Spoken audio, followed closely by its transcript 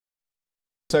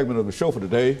Segment of the show for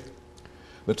today.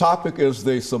 The topic is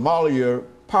the Somalia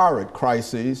pirate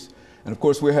crisis, and of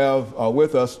course we have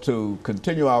with us to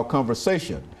continue our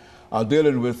conversation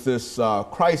dealing with this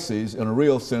crisis in a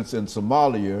real sense in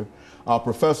Somalia,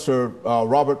 Professor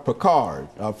Robert Pickard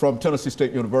from Tennessee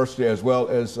State University, as well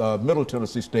as Middle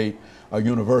Tennessee State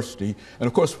University. And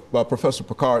of course, Professor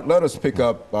Pickard, let us pick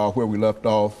up where we left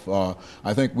off.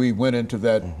 I think we went into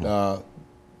that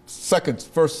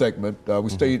first segment. We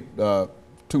stayed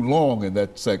too long in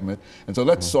that segment, and so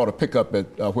let's sort of pick up at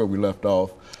where we left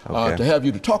off to have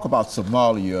you to talk about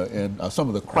Somalia and some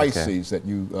of the crises that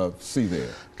you see there.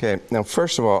 Okay, now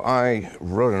first of all, I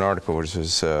wrote an article which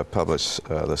was published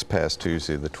this past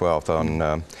Tuesday, the 12th,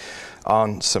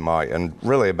 on Somalia, and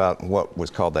really about what was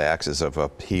called the axis of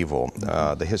upheaval.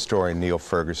 The historian Neil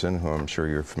Ferguson, who I'm sure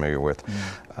you're familiar with,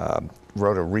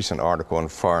 wrote a recent article in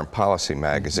Foreign Policy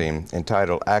magazine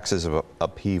entitled Axis of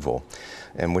Upheaval,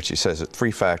 in which he says that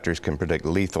three factors can predict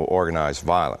lethal organized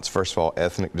violence. First of all,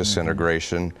 ethnic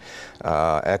disintegration,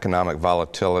 economic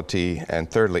volatility,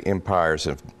 and thirdly, empires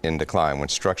in decline. When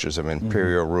structures of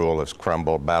imperial rule have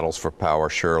crumbled, battles for power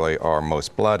surely are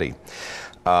most bloody.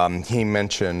 He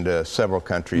mentioned several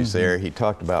countries there. He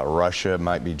talked about Russia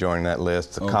might be joining that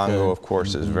list. The Congo, of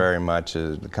course, is very much,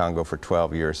 the Congo for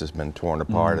 12 years has been torn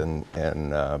apart in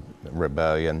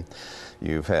rebellion.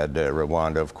 You've had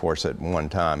Rwanda, of course, at one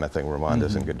time. I think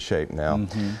Rwanda's in good shape now.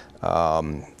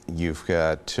 You've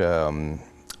got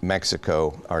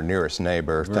Mexico, our nearest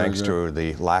neighbor, thanks to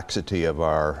the laxity of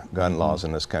our gun laws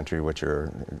in this country, which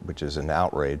is an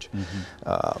outrage.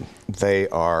 They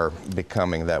are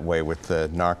becoming that way with the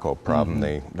narco problem,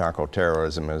 the narco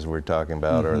terrorism, as we're talking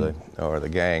about, or the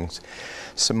gangs.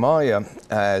 Somalia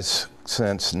has,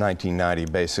 since 1990,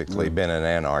 basically been an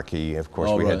anarchy. Of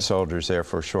course, we had soldiers there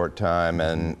for a short time,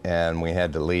 and we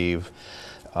had to leave.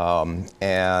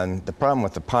 And the problem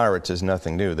with the pirates is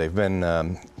nothing new. They've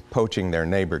been poaching their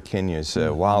neighbor Kenya's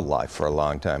wildlife for a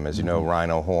long time. As you know,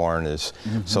 rhino horn is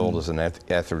sold as an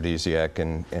aphrodisiac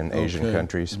in Asian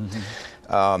countries.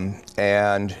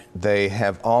 And they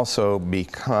have also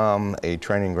become a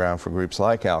training ground for groups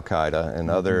like Al-Qaeda and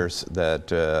others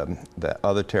that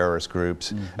other terrorist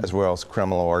groups, as well as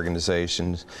criminal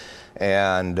organizations.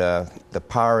 And the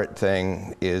pirate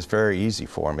thing is very easy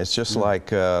for them. It's just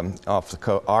like off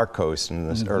our coast in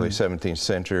the early 17th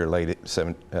century, late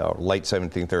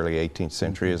 17th, early 18th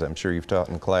century, as I'm sure you've taught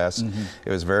in class.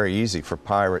 It was very easy for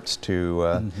pirates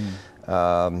to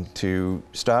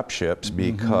stop ships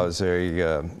because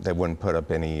they wouldn't put up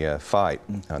any fight.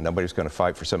 Nobody's going to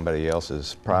fight for somebody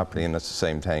else's property, and that's the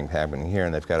same thing happening here.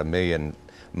 And they've got a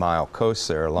million-mile coast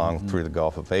there along through the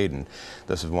Gulf of Aden.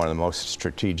 This is one of the most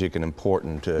strategic and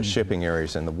important shipping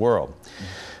areas in the world.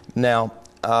 Now,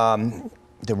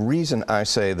 the reason I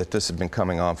say that this has been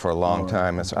coming on for a long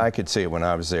time is I could see it when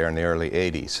I was there in the early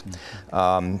 80s.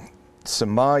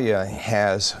 Somalia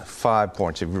has 5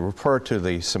 points. If you refer to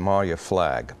the Somalia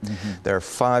flag, there are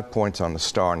 5 points on the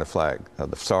star on the flag.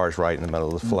 The star is right in the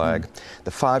middle of the flag.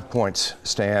 The 5 points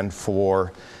stand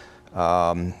for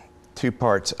two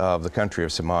parts of the country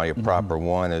of Somalia proper.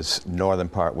 One is northern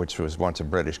part, which was once a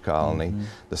British colony.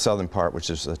 The southern part, which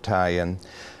is Italian.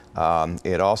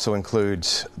 It also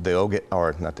includes the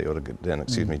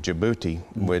Djibouti,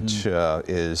 which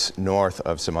is north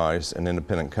of Somalia, an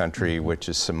independent country, which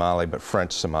is Somali, but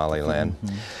French Somaliland.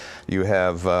 You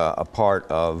have a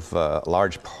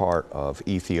large part of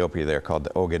Ethiopia there called the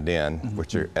Ogaden,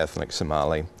 which are ethnic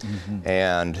Somali,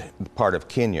 and part of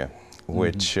Kenya,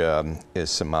 which is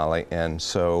Somali. And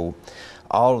so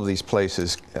all of these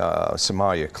places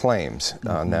Somalia claims.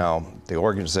 Now, the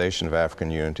Organization of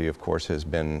African Unity, of course, has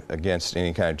been against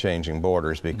any kind of changing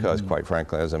borders because, quite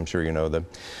frankly, as I'm sure you know,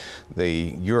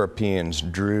 the Europeans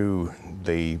drew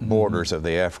the borders of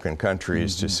the African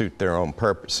countries to suit their own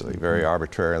purposely, very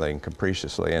arbitrarily and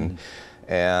capriciously.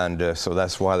 And so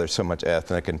that's why there's so much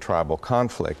ethnic and tribal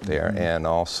conflict there, and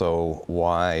also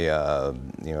why,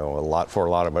 you know, for a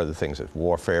lot of other things, it's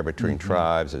warfare between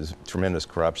tribes, there's tremendous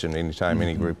corruption. Anytime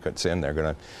any group cuts in, they're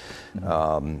going to,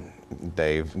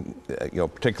 you know,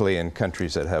 particularly in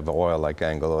countries that have oil like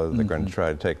Angola, they're going to try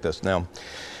to take this. Now,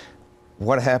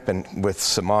 what happened with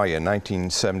Somalia in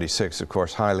 1976, of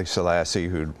course, Haile Selassie,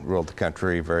 who ruled the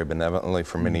country very benevolently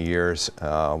for many years,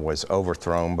 was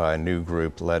overthrown by a new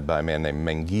group led by a man named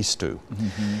Mengistu.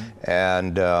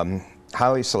 And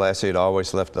Haile Selassie had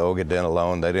always left the Ogaden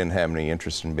alone. They didn't have any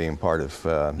interest in being part of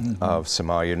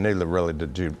Somalia, neither really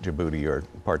did Djibouti or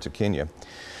parts of Kenya.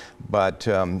 But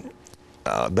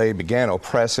they began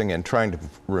oppressing and trying to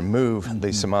remove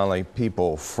the Somali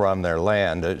people from their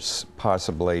land. It's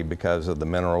possibly because of the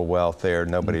mineral wealth there.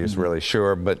 Nobody is really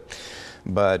sure, but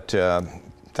but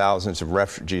thousands of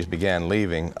refugees began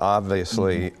leaving.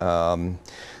 Obviously,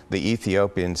 the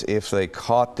Ethiopians, if they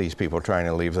caught these people trying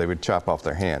to leave, they would chop off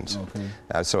their hands.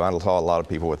 Okay. So I saw a lot of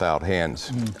people without hands.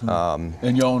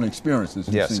 In your own experiences?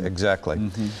 Yes,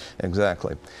 exactly.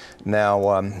 Exactly.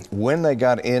 Now, when they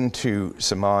got into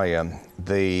Somalia,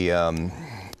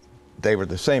 they were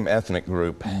the same ethnic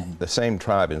group, the same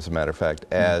tribe, as a matter of fact,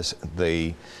 as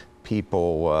the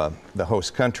people, the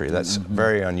host country. That's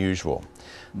very unusual.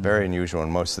 Very unusual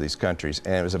in most of these countries,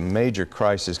 and it was a major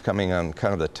crisis coming on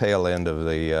kind of the tail end of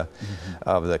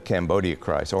the Cambodia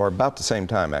crisis, or about the same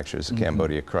time actually as the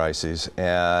Cambodia crisis.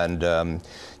 And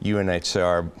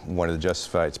UNHCR wanted to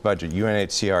justify its budget.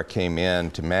 UNHCR came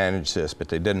in to manage this, but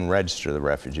they didn't register the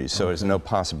refugees, so there's no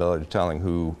possibility of telling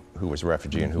who was a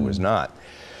refugee and who was not,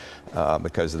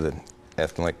 because of the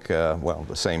ethnic, well,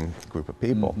 the same group of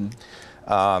people.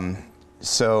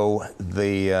 So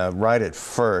right at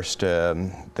first,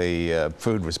 the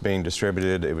food was being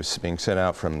distributed. It was being sent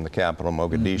out from the capital,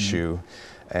 Mogadishu,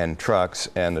 and trucks,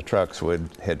 and the trucks would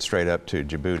head straight up to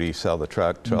Djibouti, sell the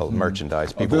truck, sell the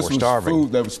merchandise. People were starving. This was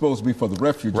food that was supposed to be for the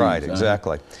refugees. Right,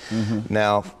 exactly.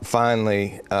 Now,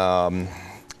 finally, the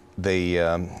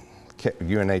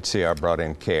UNHCR brought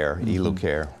in CARE, ELU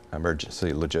CARE,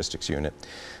 Emergency Logistics Unit,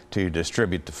 to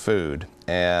distribute the food.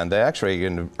 And they actually,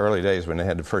 in the early days when they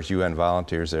had the first UN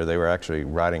volunteers there, they were actually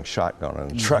riding shotgun on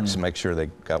the trucks to make sure they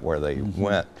got where they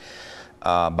went.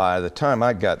 By the time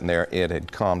I'd gotten there, it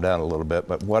had calmed down a little bit,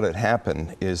 but what had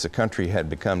happened is the country had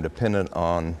become dependent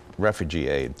on refugee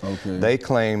aid. They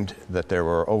claimed that there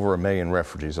were over 1 million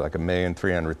refugees, like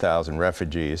 1,300,000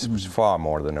 refugees, which was far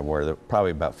more than there were,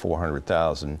 probably about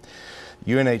 400,000.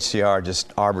 UNHCR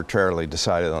just arbitrarily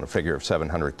decided on a figure of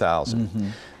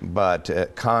 700,000. But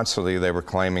constantly they were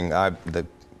claiming, the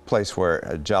place where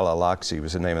Jalalaxy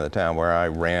was the name of the town where I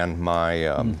ran my,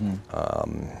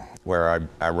 where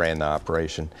I ran the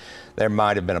operation, there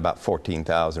might have been about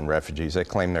 14,000 refugees. They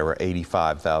claimed there were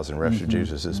 85,000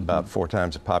 refugees. This is about 4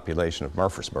 times the population of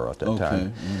Murfreesboro at that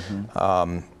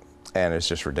time. And it's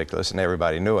just ridiculous, and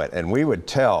everybody knew it. And we would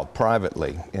tell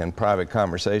privately, in private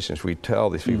conversations, we'd tell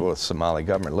these people with the Somali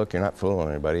government, look, you're not fooling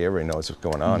anybody. Everybody knows what's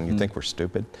going on. You think we're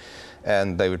stupid?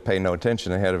 And they would pay no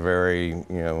attention. They had a very,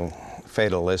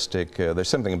 fatalistic, there's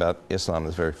something about Islam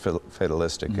that's very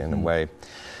fatalistic in a way.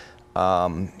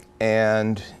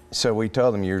 And so we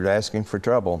told them, you're asking for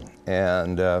trouble.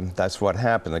 And that's what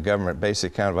happened. The government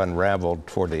basically kind of unraveled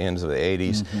toward the ends of the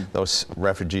 80s. Those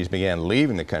refugees began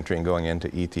leaving the country and going into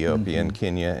Ethiopia and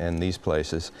Kenya and these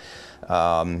places.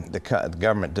 The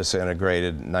government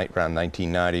disintegrated around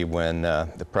 1990 when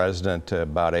the president,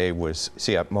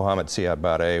 Mohammed Siad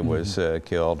Barre, was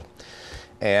killed.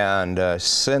 And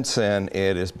since then,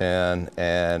 it has been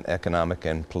an economic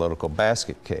and political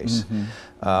basket case.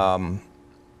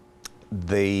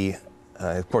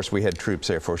 Of course, we had troops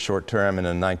there for a short term in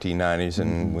the 1990s,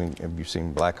 and you've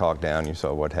seen Black Hawk Down, you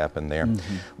saw what happened there.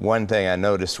 One thing I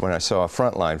noticed when I saw a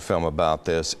Frontline film about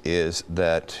this is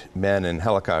that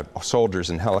soldiers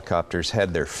in helicopters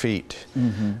had their feet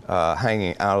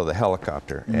hanging out of the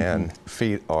helicopter, and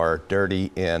feet are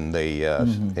dirty in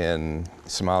in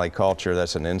Somali culture.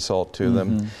 That's an insult to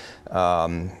them.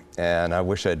 And I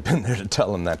wish I'd been there to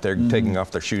tell them that. They're taking off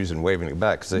their shoes and waving it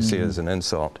back because they see it as an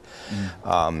insult.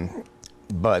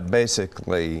 But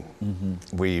basically,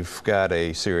 we've got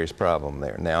a serious problem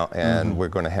there now, and we're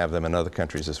going to have them in other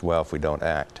countries as well if we don't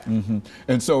act.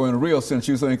 And so in a real sense,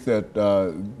 you think that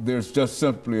there's just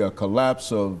simply a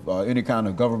collapse of any kind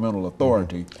of governmental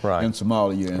authority in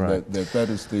Somalia, and that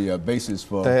is the basis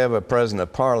for... They have a president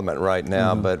of parliament right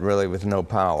now, but really with no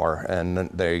power, and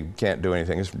they can't do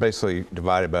anything. It's basically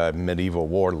divided by medieval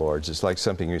warlords. It's like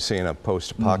something you see in a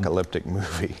post-apocalyptic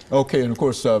movie. Okay, and of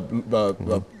course,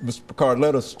 Mr. Pickard,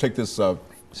 let us take this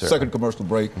second commercial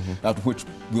break, after which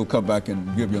we'll come back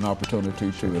and give you an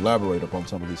opportunity to elaborate upon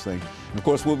some of these things. And of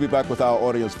course, we'll be back with our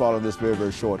audience following this very,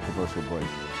 very short commercial break.